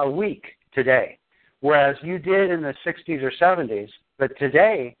a week today, whereas you did in the 60s or 70s. But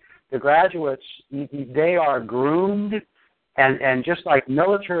today, the graduates, they are groomed and just like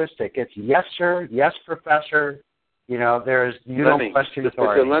militaristic. It's yes, sir, yes, professor. You don't question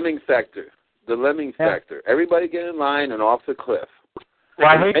authority. It's the lemming factor. The lemming factor. Everybody get in line and off the cliff. Well,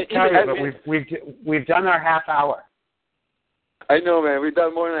 I hate to tell you, but we've done our half hour. I know, man. We've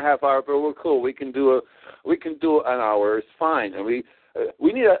done more than a half hour, but we're cool. We can do an hour. It's fine. And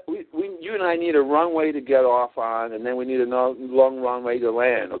you and I need a runway to get off on, and then we need a long runway to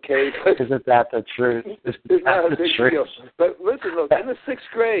land. Okay? Isn't that the truth? It's not a big deal. But listen, look. In the 6th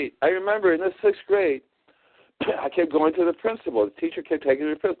grade, I remember in the 6th grade, I kept going to the principal. The teacher kept taking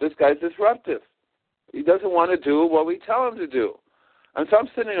me to the principal. This guy's disruptive. He doesn't want to do what we tell him to do. And so I'm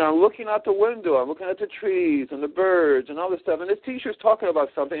sitting there, I'm looking out the window, I'm looking at the trees and the birds and all this stuff, and this teacher's talking about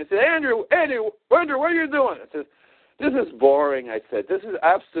something. I said, Andrew, what are you doing? I said, this is boring, I said. This is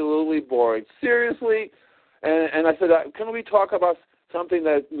absolutely boring. Seriously? And I said, can we talk about something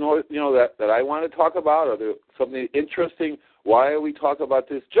that I want to talk about, or something interesting? Why are we talking about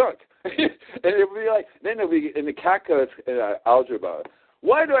this junk? And it would be like, then it would be in the calculus algebra.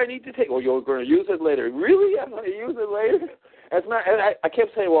 Why do I need to take? Well, you're going to use it later. Really? I'm going to use it later? And I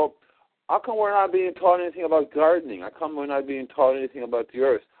kept saying, well, how come we're not being taught anything about gardening? How come we're not being taught anything about the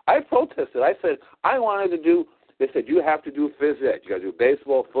earth? I protested. I said, I wanted to do, they said, you have to do phys ed. You got to do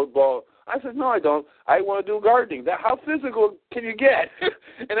baseball, football, I said, no, I don't. I want to do gardening. How physical can you get?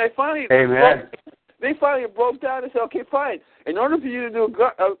 And I finally, they finally broke down and said, okay, fine. In order for you to do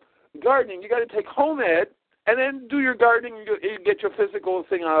gardening, you got to take home ed and then do your gardening. You get your physical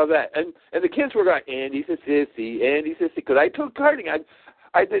thing out of that. And the kids were going, Andy's a sissy, because I took gardening.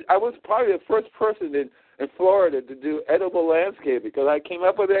 I was probably the first person in Florida to do edible landscape because I came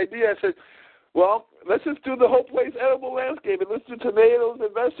up with the idea. I said, well, let's just do the whole place edible landscape, and let's do tomatoes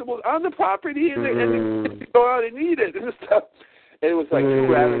and vegetables on the property, and go out and eat it and stuff. And it was like 2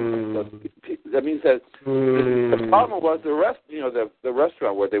 radical. That means that the problem was the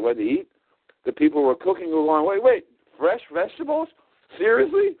restaurant where they went to eat, the people were cooking along. Wait, fresh vegetables?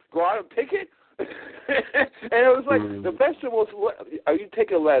 Seriously? Go out and pick it? And it was like the vegetables. You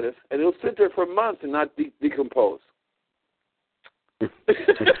take a lettuce, and it'll sit there for months and not decompose. If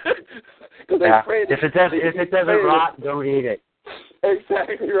it doesn't rot, don't eat it.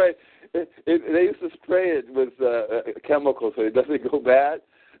 Exactly right. They used to spray it with chemicals so it doesn't go bad.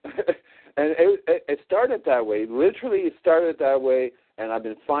 And it started that way. Literally, it started that way, and I've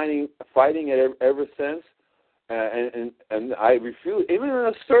been fighting it ever since. And I refuse. Even in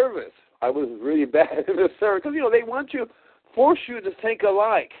a service, I was really bad in the service because they force you to think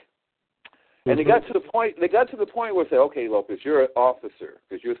alike. And they got to the point. Where they say, "Okay, Lopez, you're an officer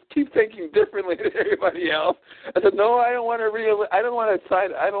because you keep thinking differently than everybody else." I said, "No, I don't want to I don't want to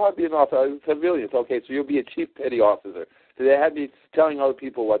sign. I don't want to be an officer. I'm civilian. Okay, so you'll be a chief petty officer." So they had me telling other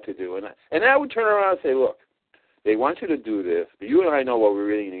people what to do, and I would turn around and say, "Look, they want you to do this, but you and I know what we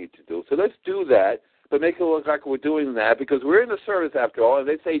really need to do. So let's do that, but make it look like we're doing that because we're in the service after all." And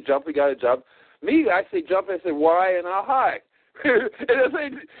they say jump, we got to jump. Me, I say jump, I say why, and I'll hide. And I say,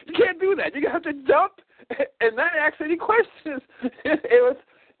 you can't do that. You have to jump and not ask any questions. It was,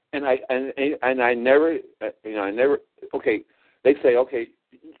 and I never. Okay, they say, okay.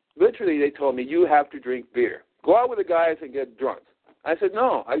 Literally, they told me you have to drink beer. Go out with the guys and get drunk. I said,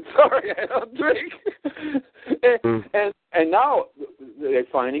 no, I'm sorry, I don't drink. And now they're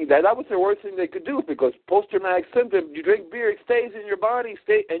finding that was the worst thing they could do because post-traumatic symptom. You drink beer, it stays in your body,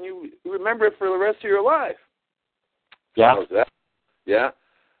 and you remember it for the rest of your life. Yeah. Yeah.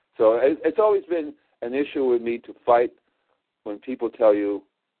 So it's always been an issue with me to fight when people tell you,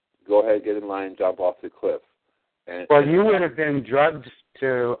 go ahead, get in line, jump off the cliff. Well, you would have been drugged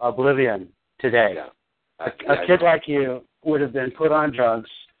to oblivion today. Yeah. A kid like you would have been put on drugs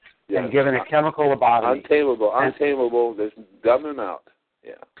and given a chemical lobotomy. Untamable. Just dumb him out.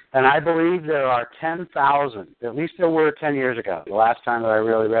 Yeah. And I believe there are 10,000, at least there were 10 years ago, the last time that I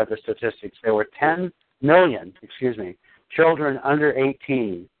really read the statistics, there were 10 million, children under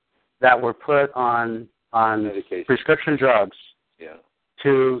 18 that were put on prescription drugs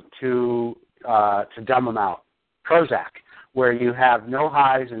to dumb them out. Prozac, where you have no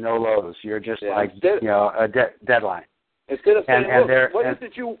highs and no lows. You're just a deadline. Instead of saying, what is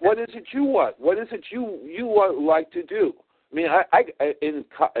it you want? What is it you want like to do? I mean, I in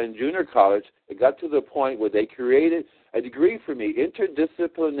junior college, it got to the point where they created a degree for me,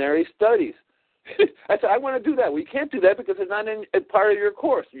 interdisciplinary studies. I said, I want to do that. Well, you can't do that because it's not in part of your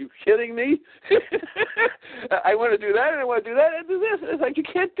course. Are you kidding me? I want to do that, and I want to do that, and do this. And it's like, you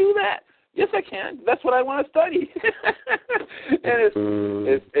can't do that. Yes, I can. That's what I want to study. And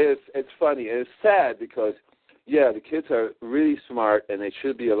it's funny. And it's sad because, the kids are really smart, and they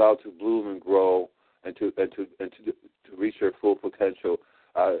should be allowed to bloom and grow and to reach their full potential.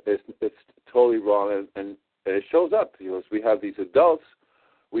 It's totally wrong, and it shows up. We have these adults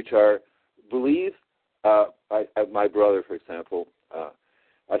which believe. My brother, for example,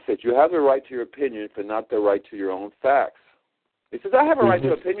 I said, you have the right to your opinion, but not the right to your own facts. He says, I have a right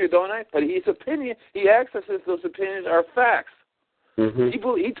to opinion, don't I? But his opinion, he acts as if those opinions are facts. He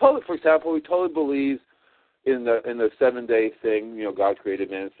totally believes in the 7-day thing. God created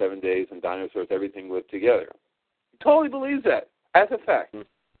man in 7 days, and dinosaurs, everything lived together. He totally believes that as a fact.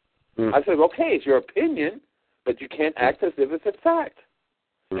 I said, okay, it's your opinion, but you can't act as if it's a fact.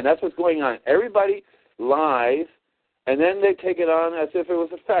 And that's what's going on. Everybody lies, and then they take it on as if it was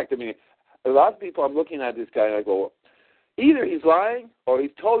a fact. I mean, a lot of people, I'm looking at this guy, and I go, either he's lying or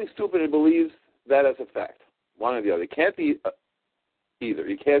he's totally stupid and believes that as a fact. One or the other. It can't be either.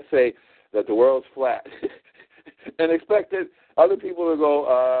 You can't say that the world's flat and expect that other people to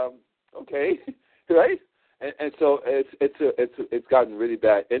go, okay, right? And so it's gotten really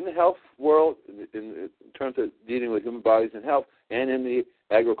bad in the health world in terms of dealing with human bodies and health, and in the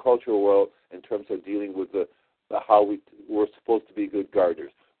agricultural world in terms of dealing with how we're supposed to be good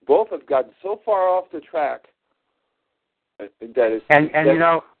gardeners. Both have gotten so far off the track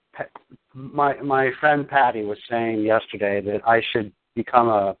my friend Patty was saying yesterday that I should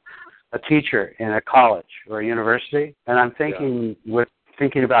become a teacher in a college or a university, and I'm thinking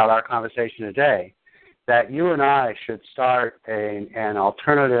about our conversation today, that you and I should start an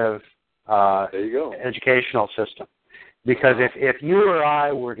alternative educational system. Because if you or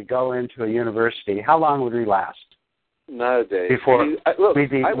I were to go into a university, how long would we last? Not a day. Before we'd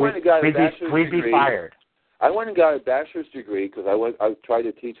be fired. I went and got a bachelor's degree because I tried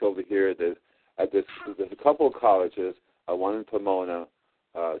to teach over here there's a couple of colleges. One in Pomona,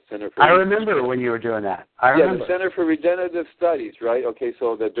 Center for. I remember when you were doing that. I remember. The Center for Regenerative Studies, right? Okay,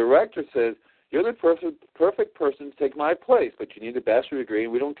 so the director says, you're the perfect person to take my place, but you need a bachelor's degree,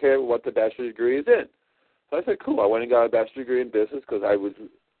 and we don't care what the bachelor's degree is in. So I said, cool. I went and got a bachelor's degree in business because I was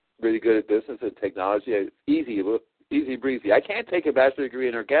really good at business and technology. Easy breezy. I can't take a bachelor's degree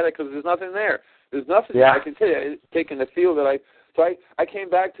in organic because there's nothing there. There's nothing I can take in the field that I came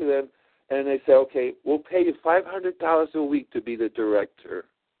back to them, and they said, okay, we'll pay you $500 a week to be the director,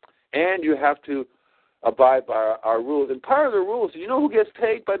 and you have to abide by our rules. And part of the rules, you know who gets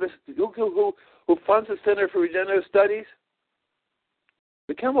paid by who funds the Center for Regenerative Studies?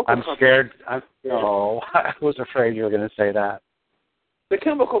 The chemical company. I'm scared. I was afraid you were going to say that. The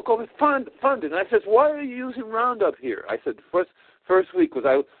chemical company funded. And I said, why are you using Roundup here? I said, first week,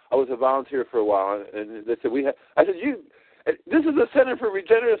 because I was a volunteer for a while, and they said, I said, this is the Center for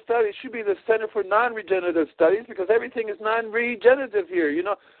Regenerative Studies. It should be the Center for Non-Regenerative Studies because everything is non-regenerative here. You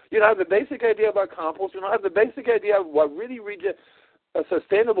don't have the basic idea about compost. You don't have the basic idea of what really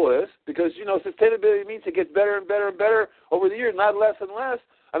sustainable is because, sustainability means it gets better and better and better over the years, not less and less.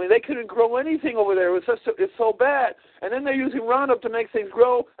 I mean, they couldn't grow anything over there. It's so bad. And then they're using Roundup to make things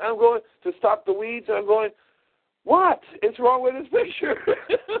grow, and I'm going to stop the weeds, and I'm going, what is wrong with this picture?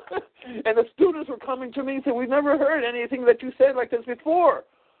 And the students were coming to me and said, we've never heard anything that you said like this before.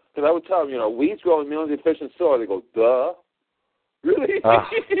 Because I would tell them, weeds grow in mineral-deficient soil. They go, duh? Really?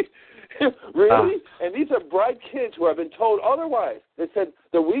 Really? And these are bright kids who have been told otherwise. They said,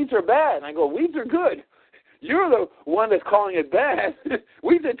 the weeds are bad. And I go, weeds are good. You're the one that's calling it bad.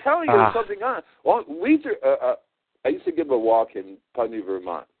 Weeds are telling you there's something on. Well, weeds are, I used to give a walk in Putney,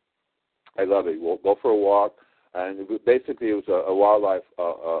 Vermont. I love it. We'll go for a walk. And basically, it was a wildlife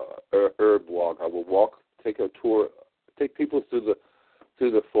herb walk. I would take a tour, take people through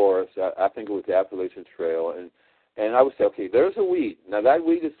the forest. I think it was the Appalachian Trail, and I would say, okay, there's a weed. Now that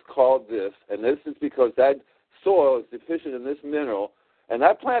weed is called this, and this is because that soil is deficient in this mineral, and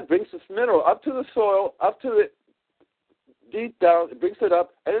that plant brings this mineral up to the soil, up to the deep down. It brings it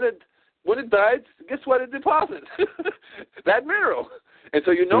up, and then when it dies, guess what? It deposits that mineral, and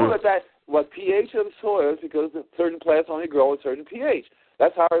so that what pH of the soil is because certain plants only grow at certain pH.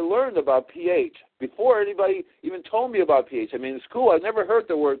 That's how I learned about pH. Before anybody even told me about pH. I mean, in school, I never heard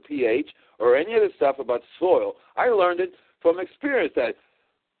the word pH or any of the stuff about soil. I learned it from experience that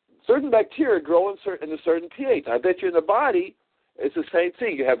certain bacteria grow in a certain pH. I bet you in the body, it's the same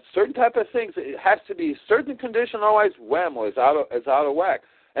thing. You have certain type of things. It has to be a certain condition, otherwise, whammo, it's out of whack.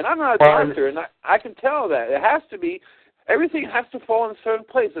 And I'm not a doctor, and I can tell that. It has to be. Everything has to fall in a certain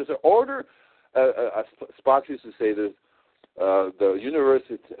place. There's an order. Spock used to say this, the universe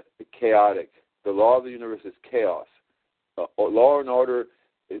is chaotic. The law of the universe is chaos. Law and order,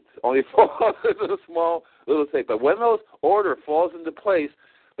 it's only falls in a small little thing. But when those order falls into place,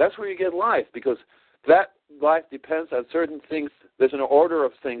 that's where you get life, because that life depends on certain things. There's an order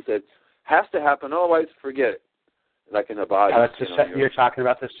of things that has to happen, otherwise forget it. Like in the body. You're talking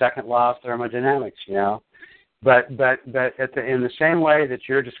about the second law of thermodynamics, But in the same way that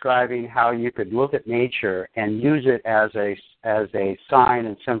you're describing how you could look at nature and use it as a sign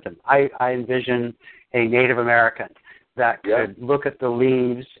and symptom, I envision a Native American that could look at the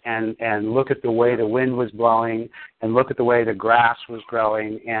leaves and look at the way the wind was blowing and look at the way the grass was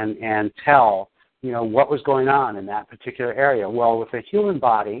growing and tell what was going on in that particular area. Well, with the human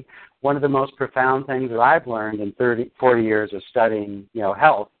body, one of the most profound things that I've learned in 40 years of studying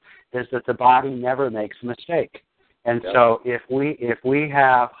health is that the body never makes a mistake. And so if we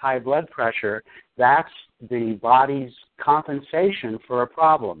have high blood pressure, that's the body's compensation for a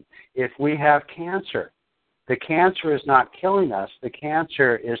problem. If we have cancer, the cancer is not killing us. The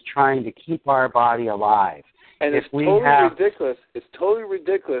cancer is trying to keep our body alive. And it's ridiculous. It's totally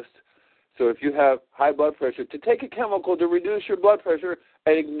ridiculous. So if you have high blood pressure, to take a chemical to reduce your blood pressure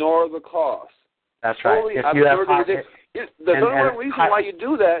and ignore the cost. That's right. If you have there's no reason why you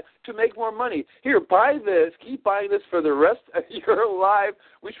do that, to make more money. Here, buy this. Keep buying this for the rest of your life,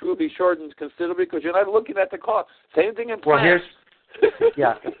 which will be shortened considerably because you're not looking at the cost. Same thing in plants.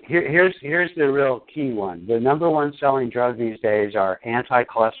 Here's the real key one. The number one selling drug these days are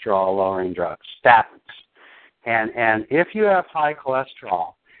anti-cholesterol lowering drugs, statins. And if you have high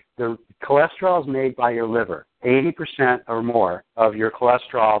cholesterol, the cholesterol is made by your liver. 80% or more of your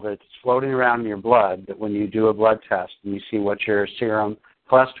cholesterol that's floating around in your blood, that when you do a blood test and you see what your serum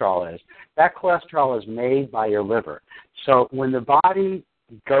cholesterol is, that cholesterol is made by your liver. So when the body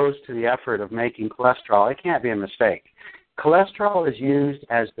goes to the effort of making cholesterol, it can't be a mistake. Cholesterol is used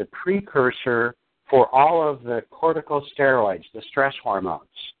as the precursor for all of the corticosteroids, the stress hormones.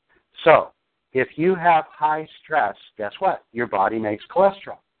 So if you have high stress, guess what? Your body makes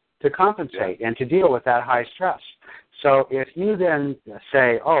cholesterol to compensate and to deal with that high stress. So if you then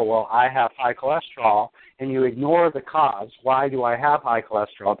say, oh, well, I have high cholesterol, and you ignore the cause, why do I have high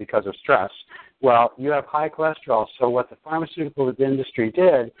cholesterol? Because of stress. Well, you have high cholesterol, so what the pharmaceutical industry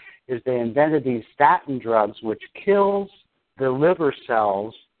did is they invented these statin drugs, which kills the liver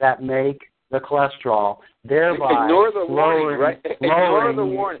cells that make the cholesterol, thereby ignore the warning, right? Ignore the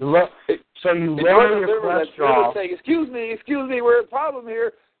warning. So you lower your cholesterol. Saying, excuse me, we're a problem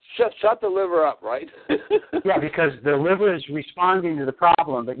here. Shut the liver up, right? Yeah, because the liver is responding to the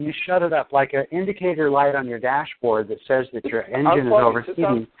problem, but you shut it up like an indicator light on your dashboard that says that your engine is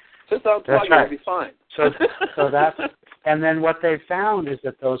overheating. Just unplug it, it'll be fine. So that's, and then what they found is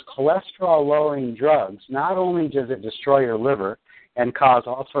that those cholesterol-lowering drugs, not only does it destroy your liver and cause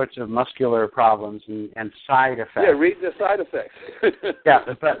all sorts of muscular problems and side effects. Yeah, read the side effects. Yeah,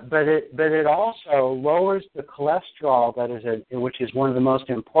 but it also lowers the cholesterol which is one of the most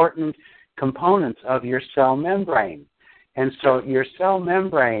important components of your cell membrane. And so your cell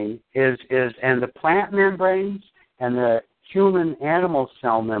membrane is and the plant membranes and the human animal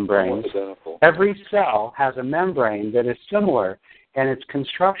cell membranes, every cell has a membrane that is similar, and its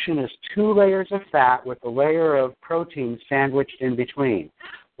construction is 2 layers of fat with a layer of protein sandwiched in between.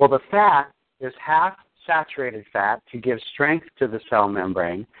 Well, the fat is half saturated fat to give strength to the cell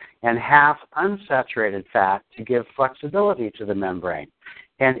membrane and half unsaturated fat to give flexibility to the membrane.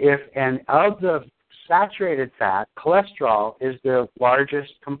 And of the saturated fat, cholesterol is the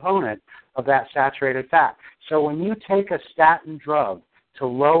largest component of that saturated fat. So when you take a statin drug to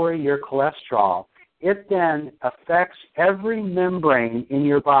lower your cholesterol, it then affects every membrane in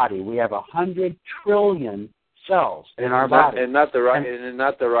your body. We have 100 trillion cells in our body, and not the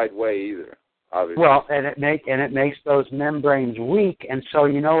right way either. Obviously. Well, and it makes those membranes weak, and so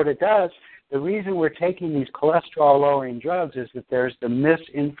you know what it does. The reason we're taking these cholesterol-lowering drugs is that there's the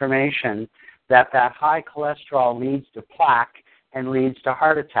misinformation that high cholesterol leads to plaque and leads to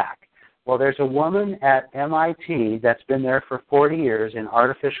heart attack. Well, there's a woman at MIT that's been there for 40 years in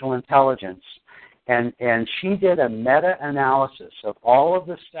artificial intelligence, and she did a meta-analysis of all of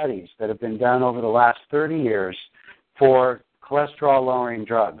the studies that have been done over the last 30 years for cholesterol-lowering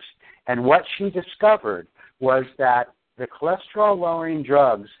drugs. And what she discovered was that the cholesterol-lowering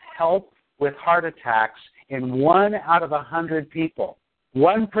drugs help with heart attacks in 1 out of 100 people.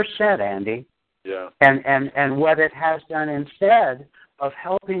 1%, Andy. Yeah. And what it has done instead of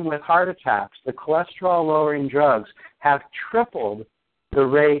helping with heart attacks, the cholesterol-lowering drugs have tripled the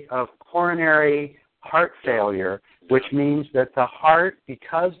rate of coronary heart failure, which means that the heart,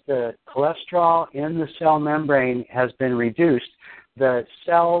 because the cholesterol in the cell membrane has been reduced, the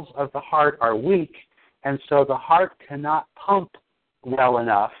cells of the heart are weak, and so the heart cannot pump well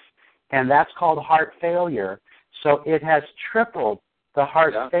enough, and that's called heart failure. So it has tripled the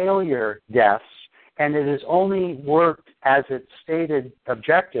heart failure deaths, and it has only worked as its stated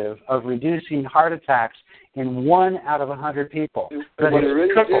objective of reducing heart attacks in 1 out of 100 people. But what it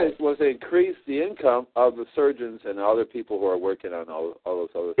really did was increase the income of the surgeons and other people who are working on all those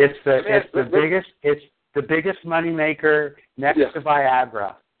other things. It's the biggest moneymaker next to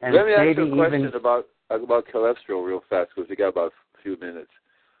Viagra. And let me ask you a question about cholesterol real fast, because we got about a few minutes.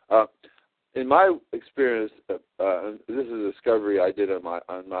 In my experience, this is a discovery I did on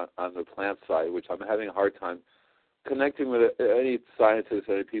the plant side, which I'm having a hard time connecting with any scientists,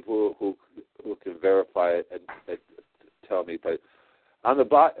 any people who can verify it and tell me. But on the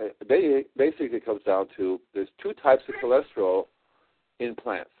basically it comes down to there's 2 types of cholesterol in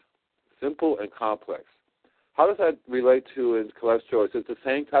plants: simple and complex. How does that relate to in cholesterol? Is it the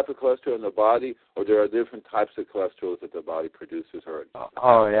same type of cholesterol in the body, or there are different types of cholesterol that the body produces?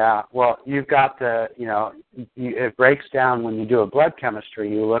 Oh, yeah. Well, you've got it breaks down when you do a blood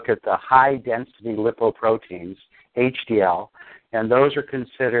chemistry. You look at the high-density lipoproteins, HDL, and those are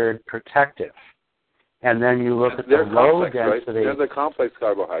considered protective. And then you look at the low-density. Right? They're the complex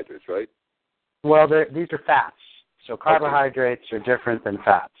carbohydrates, right? Well, these are fats. So carbohydrates are different than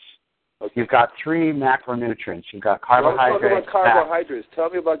fats. Okay. You've got 3 macronutrients. You've got carbohydrates. Let's talk about carbohydrates. Tell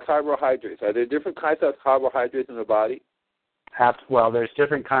me about carbohydrates. Are there different kinds of carbohydrates in the body? Well, there's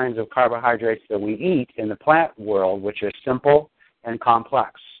different kinds of carbohydrates that we eat in the plant world, which are simple and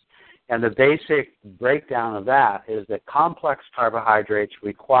complex. And the basic breakdown of that is that complex carbohydrates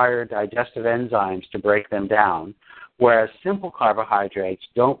require digestive enzymes to break them down, whereas simple carbohydrates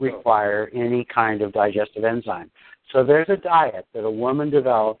don't require any kind of digestive enzyme. So there's a diet that a woman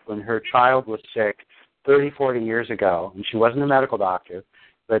developed when her child was sick 30, 40 years ago, and she wasn't a medical doctor,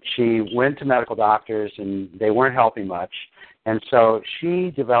 but she went to medical doctors and they weren't helping much. And so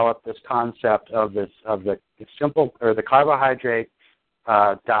she developed this concept of the simple or the carbohydrate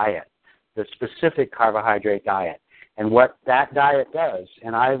diet, the specific carbohydrate diet. And what that diet does,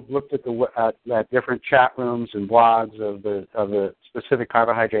 and I've looked at at different chat rooms and blogs of the specific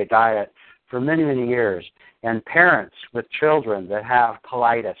carbohydrate diet for many, many years. And parents with children that have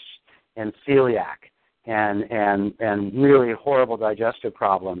colitis and celiac and really horrible digestive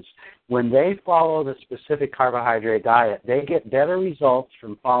problems, when they follow the specific carbohydrate diet, they get better results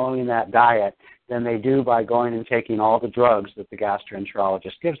from following that diet than they do by going and taking all the drugs that the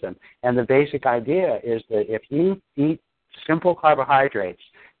gastroenterologist gives them. And the basic idea is that if you eat simple carbohydrates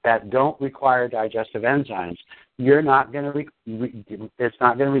that don't require digestive enzymes, you're not going to it's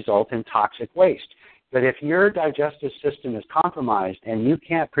not going to result in toxic waste. But if your digestive system is compromised and you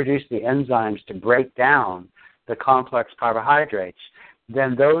can't produce the enzymes to break down the complex carbohydrates,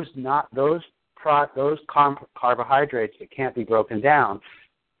 then those carbohydrates that can't be broken down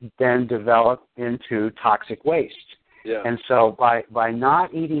then develop into toxic waste. Yeah. And so by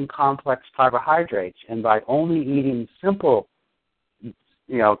not eating complex carbohydrates and by only eating simple,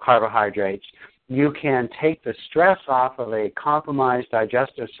 carbohydrates, you can take the stress off of a compromised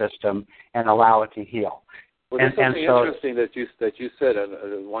digestive system and allow it to heal. Well, there's something interesting that you said, and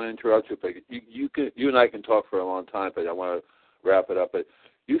I want to interrupt you, but you and I can talk for a long time, but I want to wrap it up. But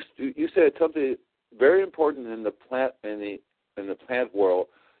you said something very important in the plant in the plant world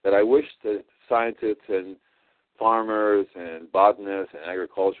that I wish that scientists and farmers and botanists and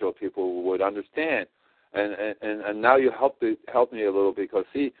agricultural people would understand. And now you helped me a little, because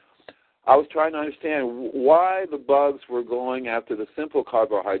see, I was trying to understand why the bugs were going after the simple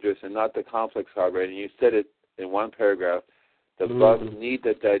carbohydrates and not the complex carbohydrates. And you said it in one paragraph. The bugs need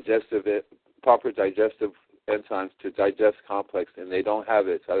the proper digestive enzymes to digest complex, and they don't have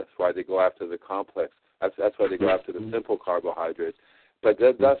it. So that's why they go after the complex. That's why they go after the simple carbohydrates. But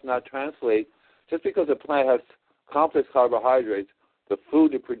that does not translate. Just because a plant has complex carbohydrates, the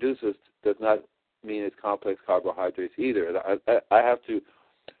food it produces does not mean it's complex carbohydrates either. I have to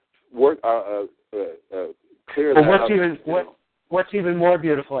work clear that up. What's even more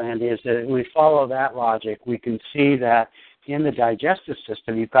beautiful, Andy, is that if we follow that logic, we can see that in the digestive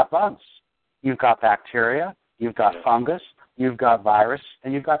system you've got bugs, you've got bacteria, you've got fungus, you've got virus,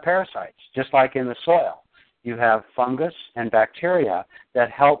 and you've got parasites. Just like in the soil, you have fungus and bacteria that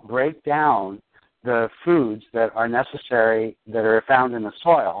help break down the foods that are necessary, that are found in the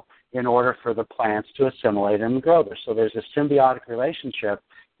soil, in order for the plants to assimilate and grow there. So there's a symbiotic relationship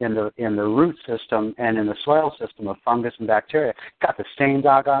in the root system and in the soil system of fungus and bacteria. Got the same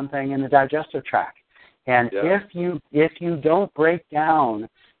doggone thing in the digestive tract. And if you don't break down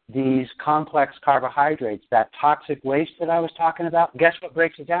these complex carbohydrates, that toxic waste that I was talking about, guess what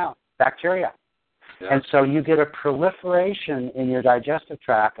breaks it down? Bacteria. Yeah. And so you get a proliferation in your digestive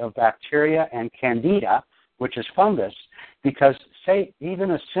tract of bacteria and candida, which is fungus, because, say,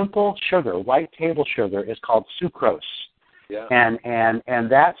 even a simple sugar, white table sugar, is called sucrose. Yeah.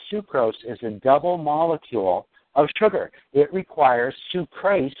 And that sucrose is a double molecule of sugar. It requires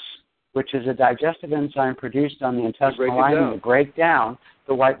sucrase, which is a digestive enzyme produced on the intestinal lining to break down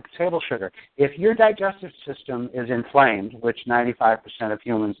the white table sugar. If your digestive system is inflamed, which 95% of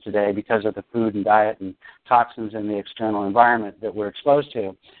humans today, because of the food and diet and toxins in the external environment that we're exposed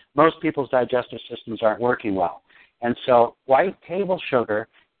to, most people's digestive systems aren't working well. And so white table sugar,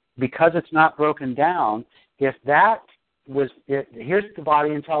 because it's not broken down, here's the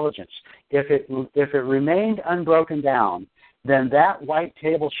body intelligence. If it remained unbroken down, then that white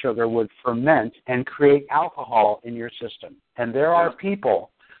table sugar would ferment and create alcohol in your system. And there are people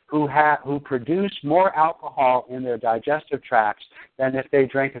who produce more alcohol in their digestive tracts than if they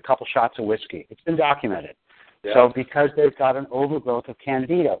drank a couple shots of whiskey. It's been documented. Yeah. So because they've got an overgrowth of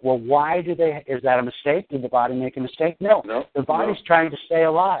candida. Well, is that a mistake? Did the body make a mistake? No. The body's trying to stay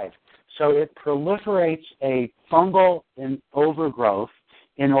alive. So it proliferates a fungal overgrowth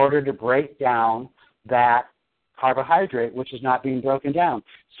in order to break down that carbohydrate, which is not being broken down.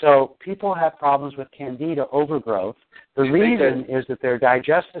 So people have problems with candida overgrowth. The reason is that their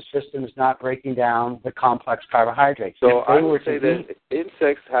digestive system is not breaking down the complex carbohydrates. So I would say that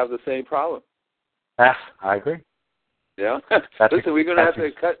insects have the same problem. I agree. Yeah. Listen, we're gonna have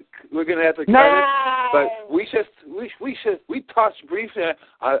to cut. We're gonna have to cut it. But we touched briefly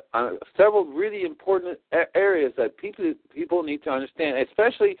on several really important areas that people need to understand,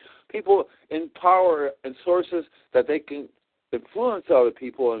 especially people in power and sources that they can influence other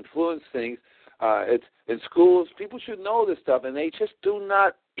people, influence things. It's in schools. People should know this stuff, and they just do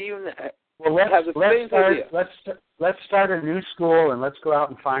not even have the same idea. Let's start a new school, and let's go out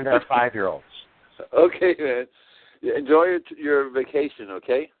and find our 5-year-olds. Okay, man. Enjoy your vacation,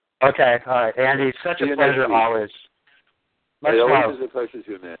 okay? Okay, all right. Andy, it's such a pleasure always. It always is a pleasure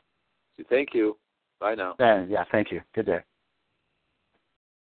to you, man. Thank you. Bye now. Yeah, thank you. Good day.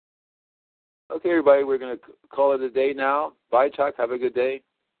 Okay, everybody, we're going to call it a day now. Bye, Chuck. Have a good day.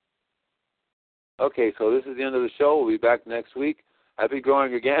 Okay, so this is the end of the show. We'll be back next week. Happy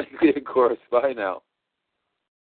growing organically, of course. Bye now.